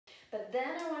But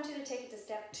then I want you to take it to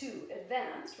step 2,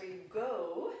 advanced, where you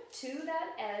go to that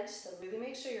edge, so really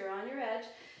make sure you're on your edge.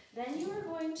 Then you are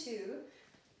going to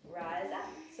rise up,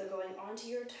 so going onto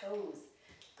your toes.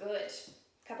 Good.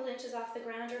 A couple inches off the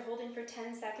ground, you're holding for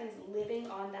 10 seconds, living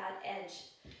on that edge.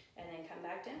 And then come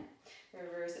back down.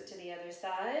 Reverse it to the other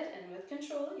side, and with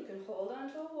control, you can hold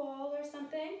onto a wall or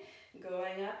something,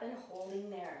 going up and holding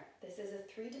there. This is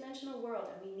a 3-dimensional world,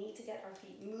 and we need to get our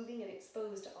feet moving and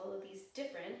exposed to all of these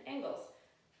different angles.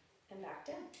 And back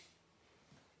down.